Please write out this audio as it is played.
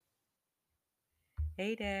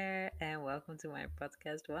Hey there, and welcome to my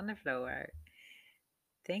podcast, Wonderflow.er.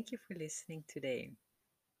 Thank you for listening today.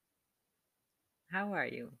 How are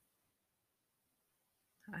you?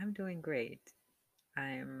 I'm doing great.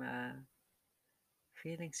 I'm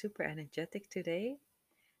feeling super energetic today,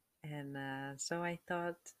 and so I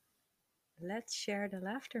thought let's share the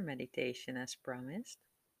laughter meditation as promised.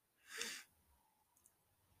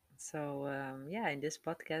 So, in this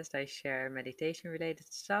podcast, I share meditation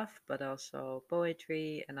related stuff, but also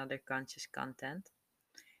poetry and other conscious content.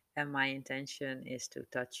 And my intention is to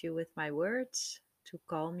touch you with my words, to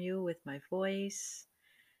calm you with my voice,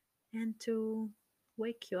 and to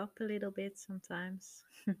wake you up a little bit sometimes.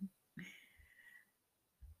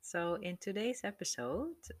 So, in today's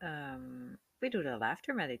episode, we do the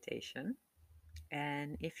laughter meditation.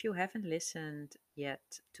 And if you haven't listened yet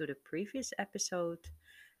to the previous episode,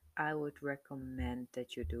 I would recommend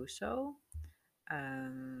that you do so.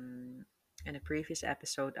 Um, in the previous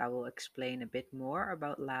episode, I will explain a bit more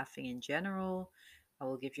about laughing in general. I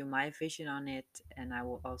will give you my vision on it, and I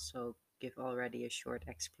will also give already a short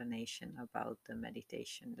explanation about the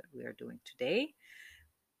meditation that we are doing today,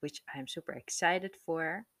 which I'm super excited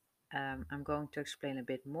for. I'm going to explain a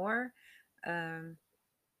bit more um,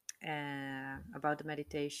 about the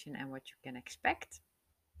meditation and what you can expect.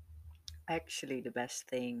 Actually, the best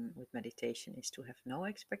thing with meditation is to have no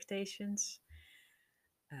expectations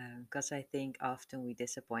because I think often we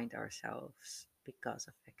disappoint ourselves because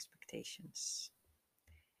of expectations.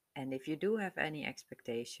 And if you do have any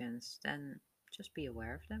expectations, then just be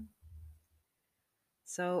aware of them.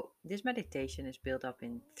 So, this meditation is built up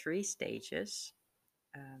in three stages.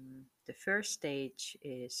 The first stage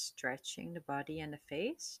is stretching the body and the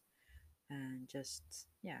face and just,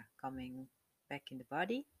 coming back in the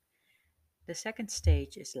body. The second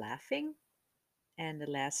stage is laughing, and the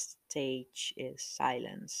last stage is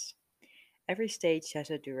silence. Every stage has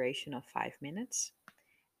a duration of 5 minutes.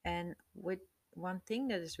 And with one thing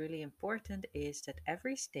that is really important is that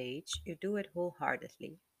every stage you do it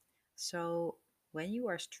wholeheartedly. So when you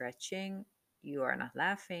are stretching, you are not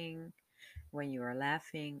laughing. When you are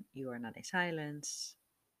laughing, you are not in silence.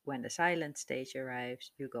 When the silent stage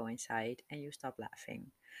arrives, you go inside and you stop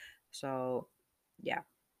laughing. So, yeah,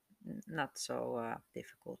 not so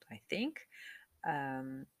difficult, I think.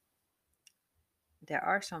 Um, there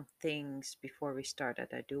are some things before we start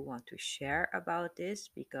that I do want to share about this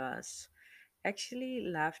because actually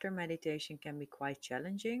laughter meditation can be quite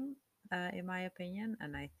challenging, in my opinion.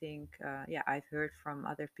 And I think, I've heard from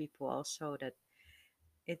other people also that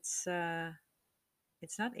it's uh,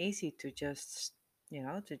 it's not easy to just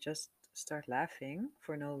start laughing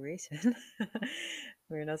for no reason.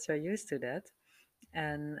 We're not so used to that,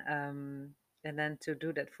 and and then to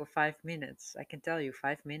do that for 5 minutes, I can tell you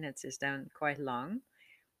 5 minutes is then quite long.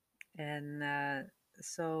 And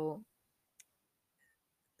so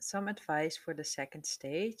some advice for the second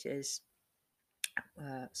stage is,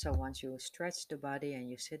 so once you stretch the body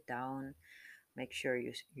and you sit down, make sure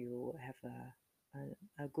you have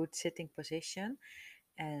a good sitting position,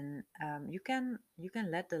 and you can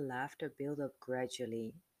let the laughter build up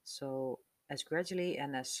gradually. So as gradually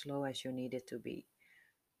and as slow as you need it to be.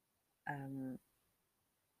 Um,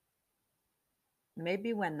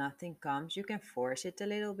 Maybe when nothing comes, you can force it a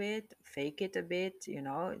little bit, fake it a bit,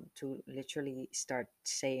 to literally start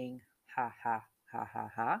saying ha ha ha ha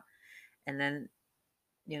ha, and then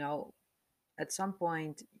you know at some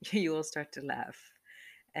point you will start to laugh.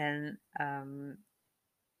 And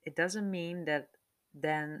it doesn't mean that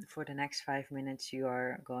then for the next 5 minutes you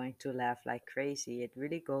are going to laugh like crazy. It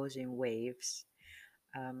really goes in waves.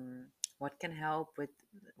 um, what can help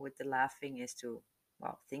with the laughing is to,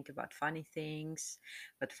 well, think about funny things.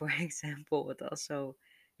 But for example, what also,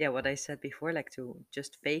 yeah, what I said before, like to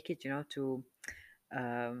just fake it, to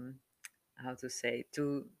um, how to say,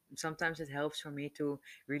 to sometimes it helps for me to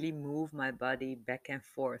really move my body back and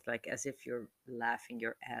forth, like as if you're laughing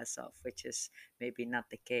your ass off, which is maybe not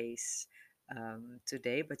the case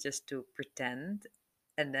today, but just to pretend.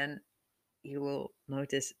 And then you will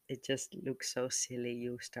notice it just looks so silly.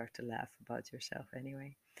 You start to laugh about yourself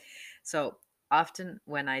anyway. So often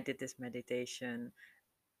when I did this meditation,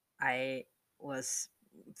 I was,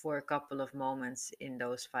 for a couple of moments in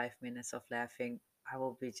those 5 minutes of laughing, I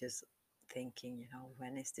will be just thinking,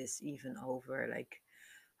 when is this even over? Like,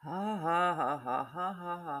 ha ha ha ha ha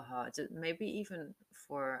ha ha ha. Just maybe even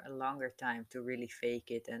for a longer time to really fake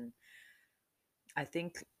it. And I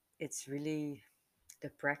think it's really the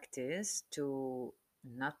practice to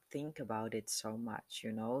not think about it so much,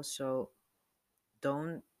 So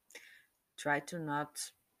don't try to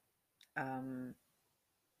not um,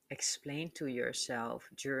 explain to yourself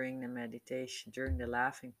during the meditation, during the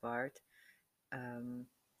laughing part, um,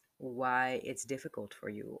 why it's difficult for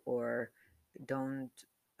you, or don't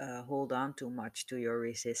hold on too much to your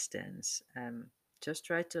resistance. Just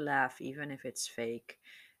try to laugh, even if it's fake.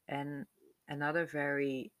 And another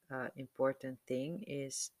very important thing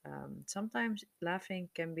is sometimes laughing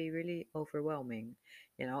can be really overwhelming.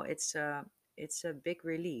 It's a big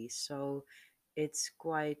release, so it's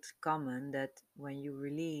quite common that when you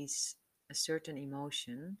release a certain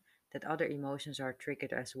emotion, that other emotions are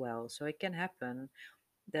triggered as well. So it can happen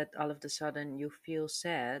that all of a sudden you feel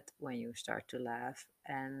sad when you start to laugh,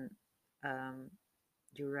 and um,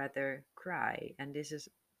 you rather cry. And this is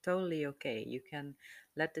totally okay. You can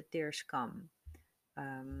let the tears come.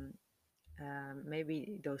 Um,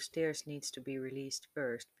 Maybe those tears needs to be released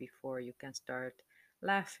first before you can start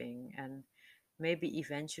laughing. And maybe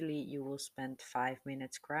eventually you will spend 5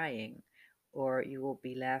 minutes crying, or you will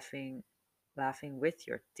be laughing with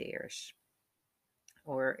your tears,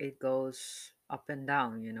 or it goes up and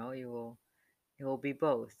down. It will be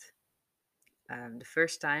both. The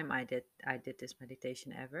first time I did this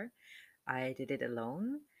meditation ever, I did it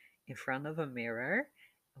alone in front of a mirror.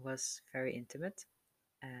 It was very intimate,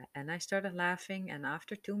 and I started laughing. And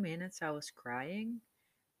after 2 minutes, I was crying,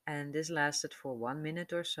 and this lasted for 1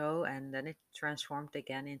 minute or so, and then it transformed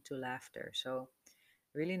again into laughter. So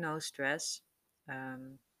really, no stress.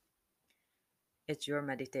 Um, it's your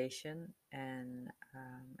meditation, and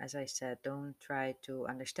as I said, don't try to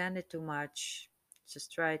understand it too much.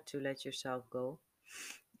 Just try to let yourself go.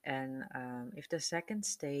 And if the second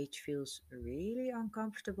stage feels really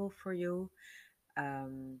uncomfortable for you,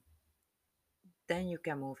 um, then you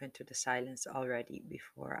can move into the silence already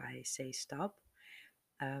before I say stop.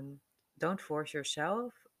 um, don't force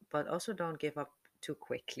yourself, but also don't give up too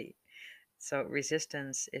quickly. So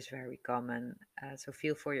resistance is very common, so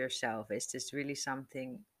feel for yourself, is this really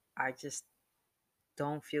something I just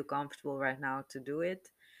don't feel comfortable right now to do it?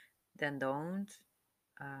 Then don't.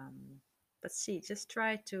 um, but see, just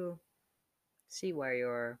try to see where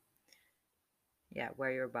your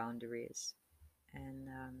boundary is. And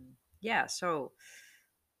yeah, so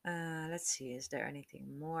let's see, is there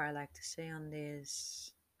anything more I like to say on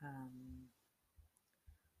this?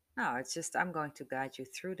 No, it's just I'm going to guide you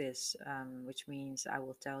through this, which means I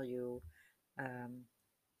will tell you um,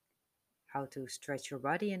 how to stretch your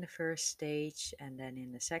body in the first stage, and then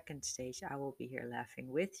in the second stage I will be here laughing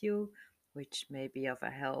with you, which may be of a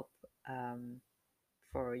help, um,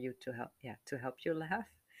 for you to help you laugh.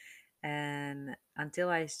 And until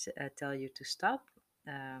I tell you to stop,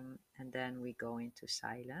 and then we go into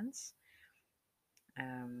silence.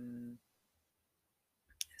 um,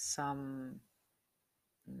 some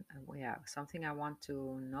yeah, something I want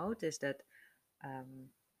to note is that, um,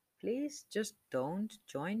 please just don't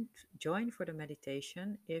join for the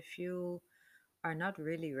meditation if you are not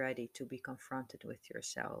really ready to be confronted with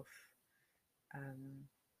yourself, um,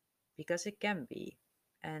 because it can be.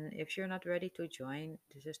 And if you're not ready to join,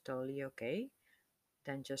 this is totally okay.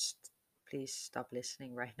 Then just please stop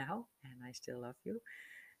listening right now, and I still love you.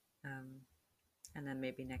 um, and then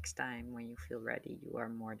maybe next time when you feel ready, you are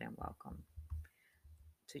more than welcome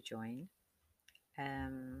to join.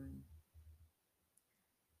 um,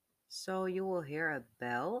 so you will hear a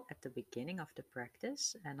bell at the beginning of the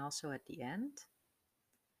practice and also at the end.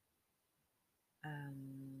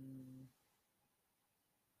 um,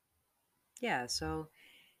 yeah, so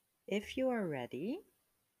if you are ready,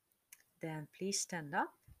 then please stand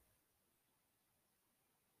up,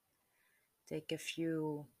 take a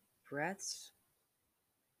few breaths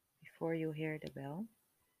before you hear the bell.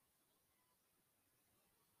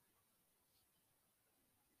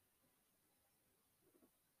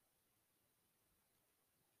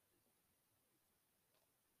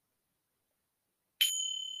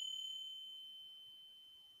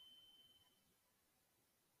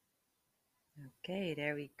 Okay,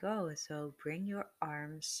 there we go. So bring your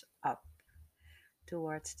arms up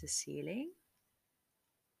towards the ceiling.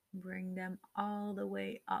 Bring them all the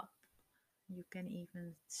way up. You can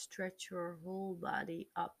even stretch your whole body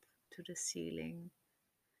up to the ceiling.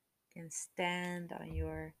 You can stand on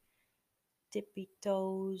your tippy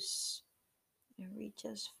toes and reach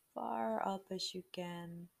as far up as you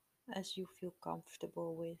can, as you feel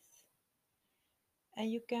comfortable with.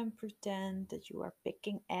 And you can pretend that you are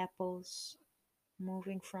picking apples,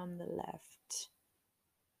 moving from the left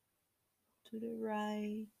to the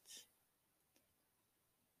right,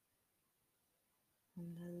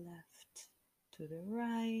 from the left to the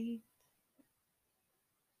right,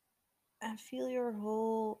 and feel your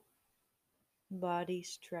whole body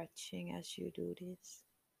stretching as you do this.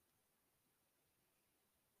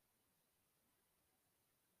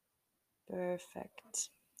 Perfect.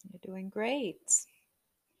 You're doing great.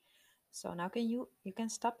 So now you can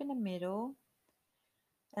stop in the middle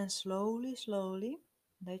and slowly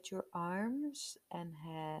let your arms and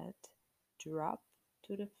head drop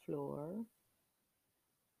to the floor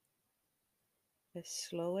as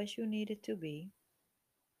slow as you need it to be.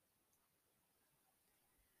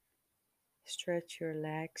 Stretch your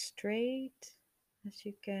legs straight as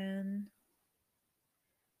you can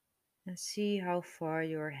and see how far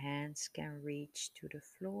your hands can reach to the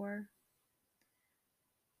floor.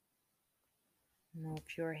 Move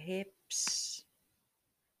your hips.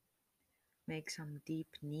 Make some deep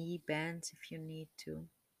knee bends if you need to.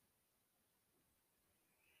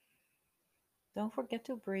 Don't forget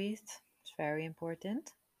to breathe, it's very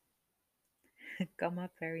important. Come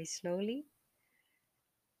up very slowly,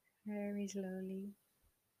 very slowly.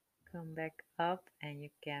 Come back up, and you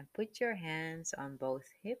can put your hands on both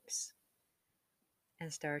hips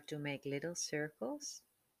and start to make little circles.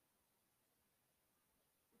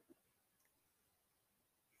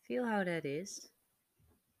 Feel how that is.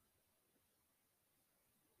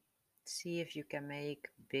 See if you can make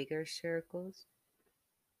bigger circles.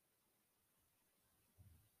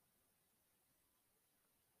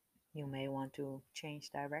 You may want to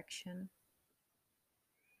change direction.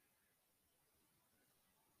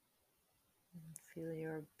 Feel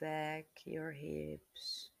your back, your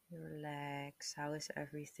hips, your legs. How is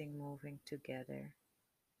everything moving together?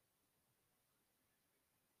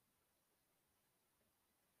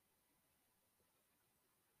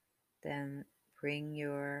 Then bring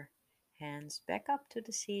your hands back up to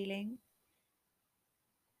the ceiling.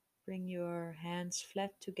 Bring your hands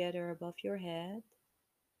flat together above your head.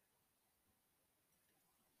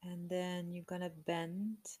 And then you're gonna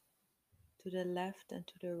bend to the left and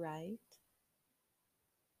to the right.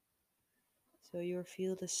 So you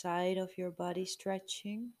feel the side of your body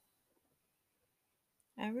stretching.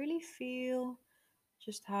 And really feel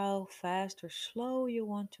just how fast or slow you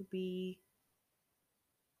want to be,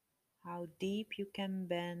 how deep you can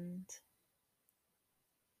bend.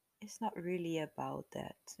 It's not really about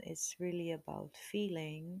that. It's really about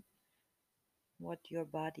feeling what your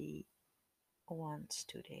body wants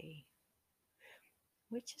today,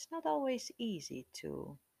 which is not always easy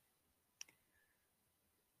to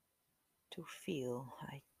feel,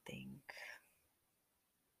 I think.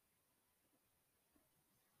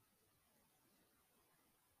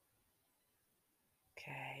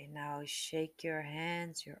 Okay, now shake your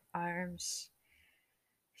hands, your arms,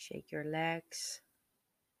 shake your legs,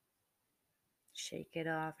 shake it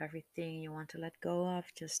off. Everything you want to let go of,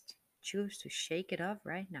 just choose to shake it off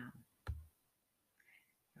right now.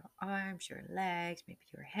 Your arms, your legs, maybe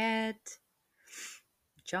your head.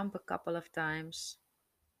 Jump a couple of times.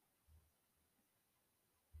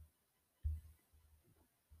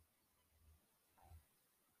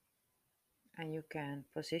 And you can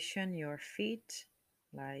position your feet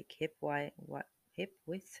like hip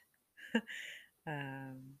width.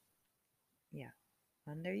 um, yeah,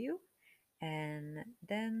 under you. And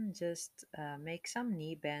then just make some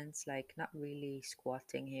knee bends, like not really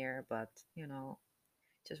squatting here, but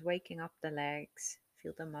just waking up the legs.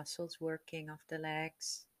 Feel the muscles working of the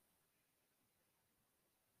legs.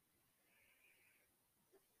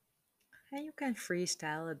 And you can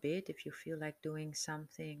freestyle a bit if you feel like doing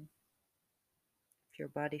something. If your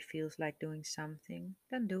body feels like doing something,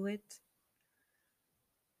 then do it.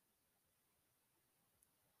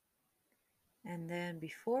 And then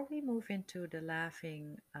before we move into the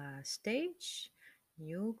laughing stage,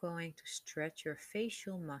 you're going to stretch your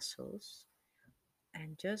facial muscles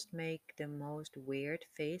and just make the most weird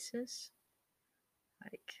faces.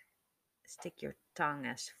 Like stick your tongue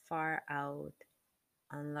as far out,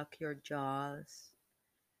 unlock your jaws,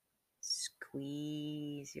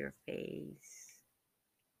 squeeze your face.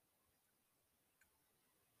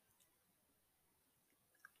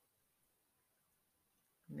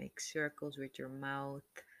 Make circles with your mouth.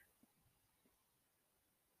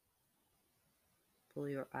 Pull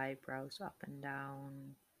your eyebrows up and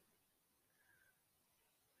down.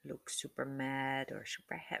 Look super mad or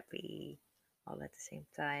super happy all at the same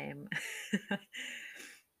time.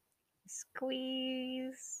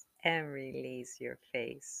 Squeeze and release your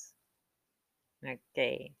face.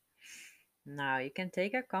 Okay. Now you can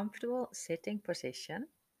take a comfortable sitting position,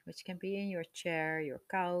 which can be in your chair, your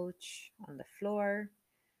couch, on the floor.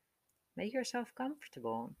 Make yourself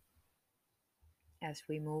comfortable as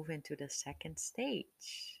we move into the second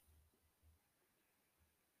stage.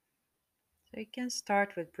 So you can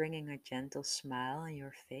start with bringing a gentle smile on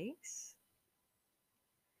your face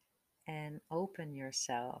and open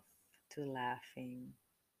yourself to laughing.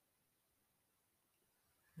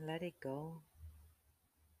 Let it go.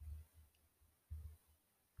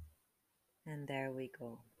 And there we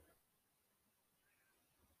go.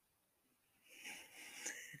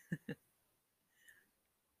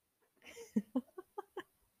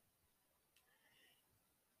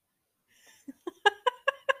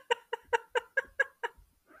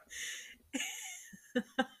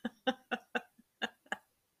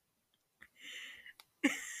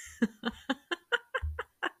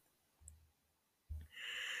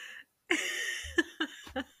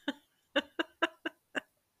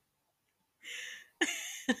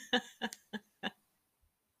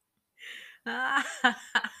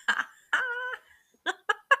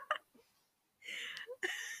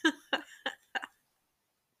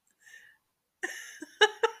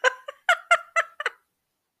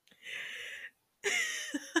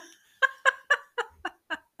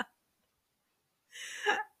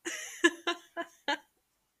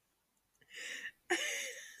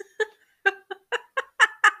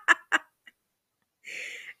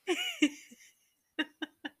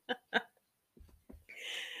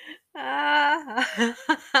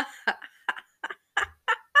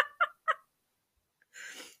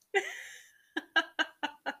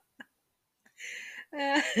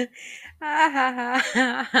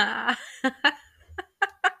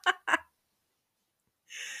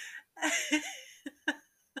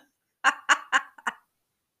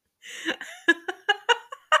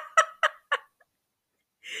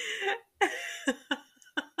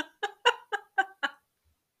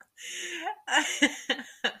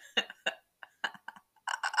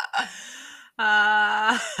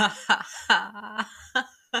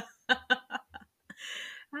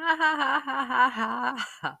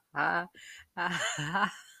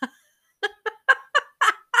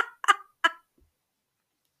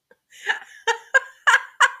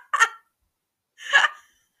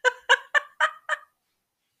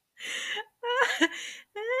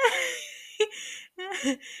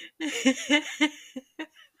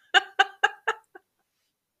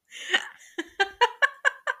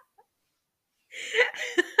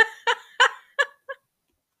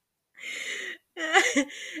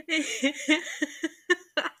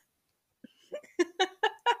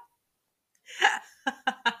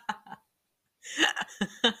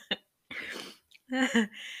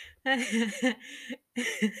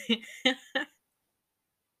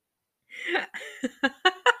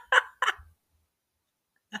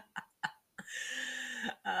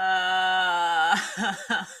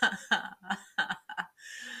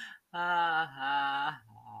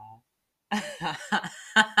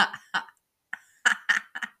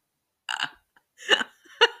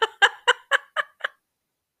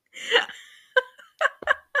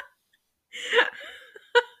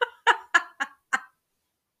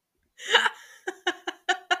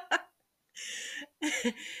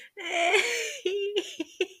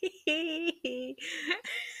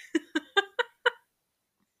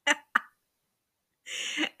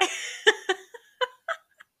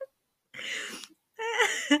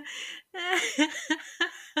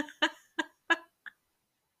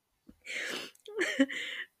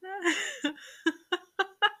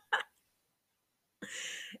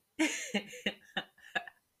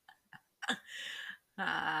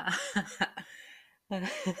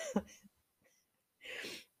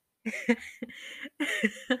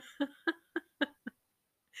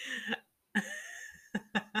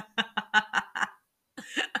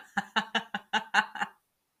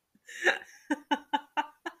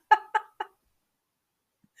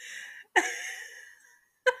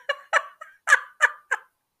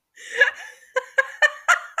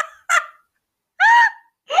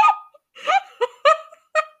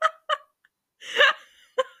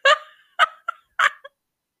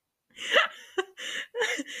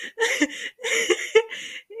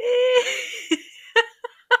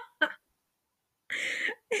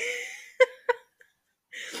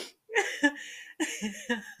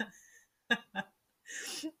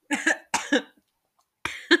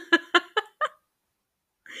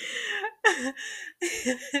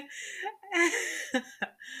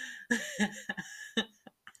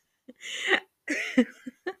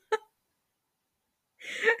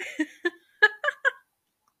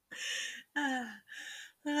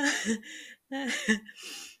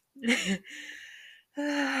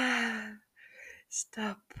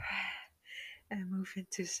 Stop and move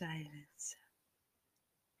into silence.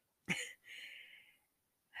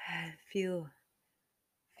 Feel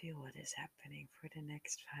feel what is happening for the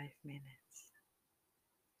next 5 minutes.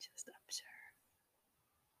 Just observe.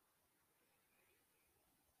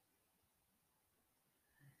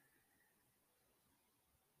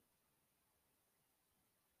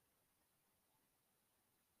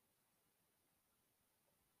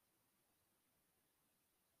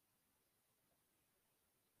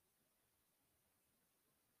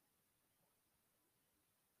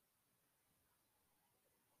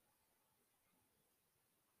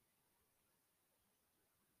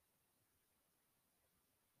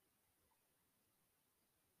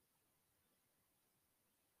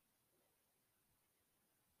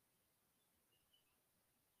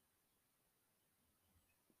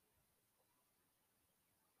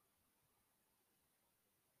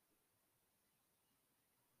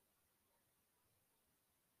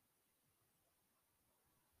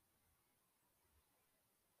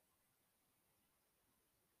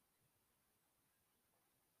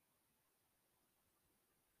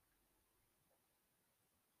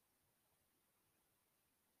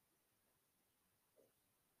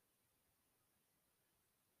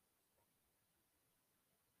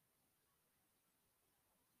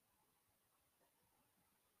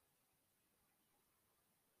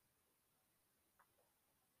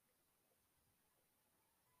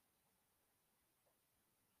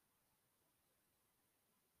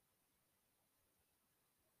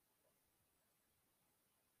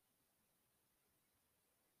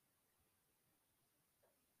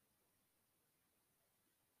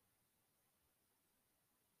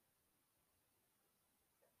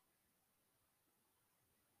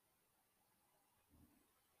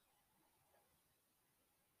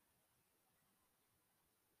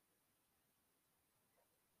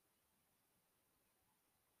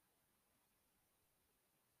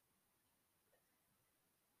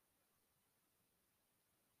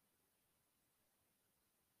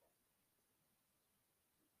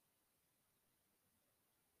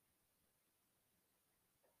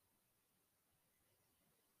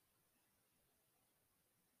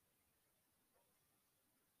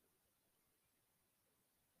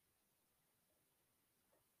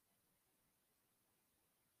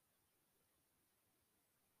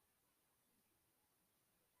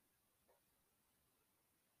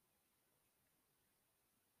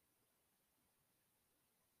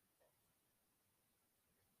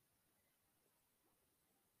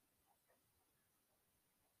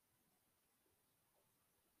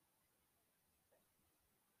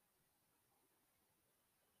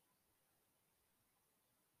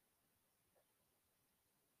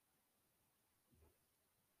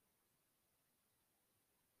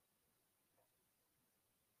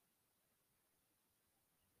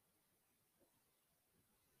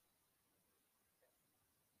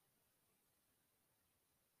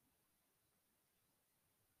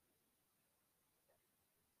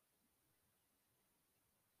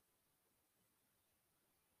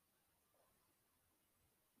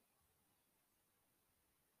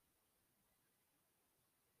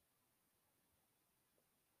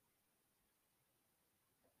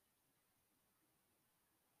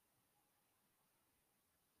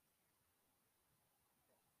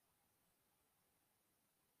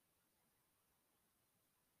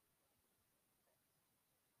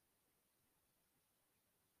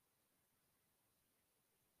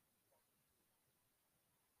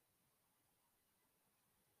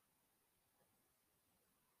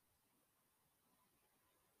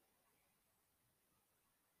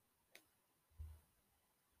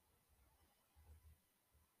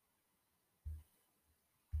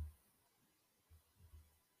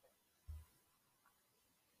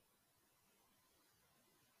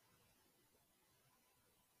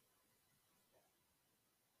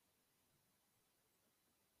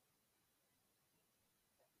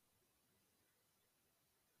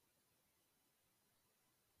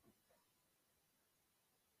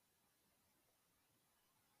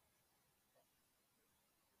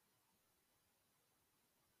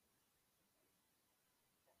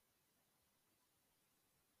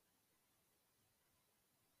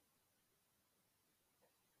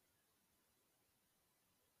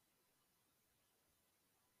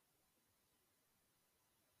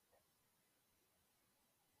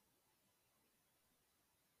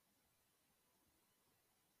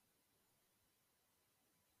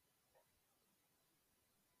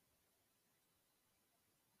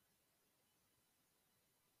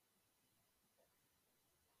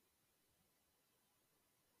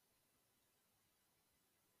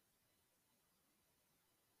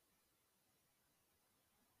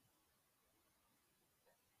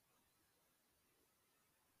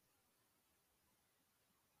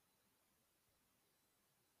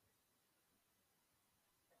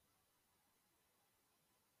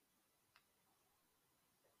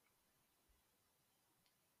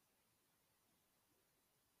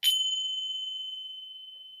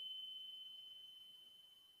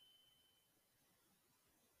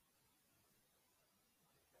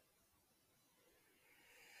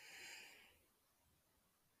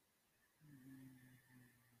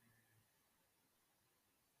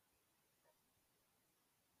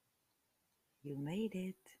 You made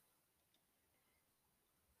it.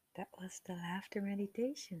 That was the laughter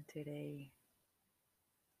meditation today.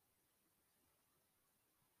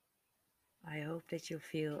 I hope that you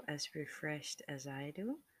feel as refreshed as I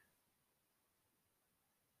do.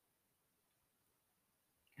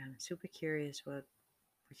 I'm super curious what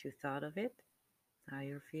you thought of it, how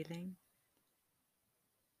you're feeling.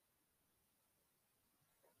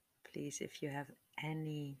 Please, if you have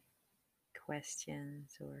any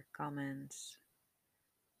questions or comments,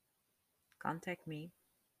 contact me.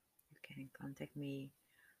 You can contact me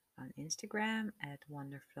on Instagram at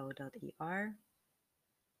Wonderflow.er.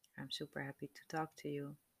 I'm super happy to talk to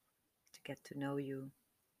you, to get to know you.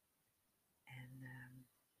 And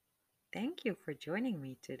thank you for joining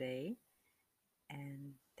me today.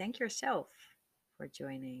 And thank yourself for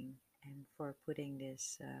joining and for putting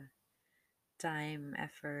this time,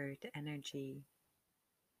 effort, energy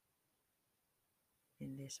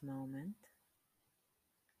in this moment.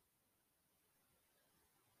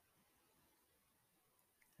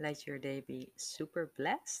 Let your day be super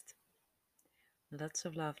blessed. Lots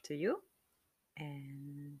of love to you.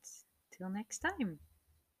 And till next time.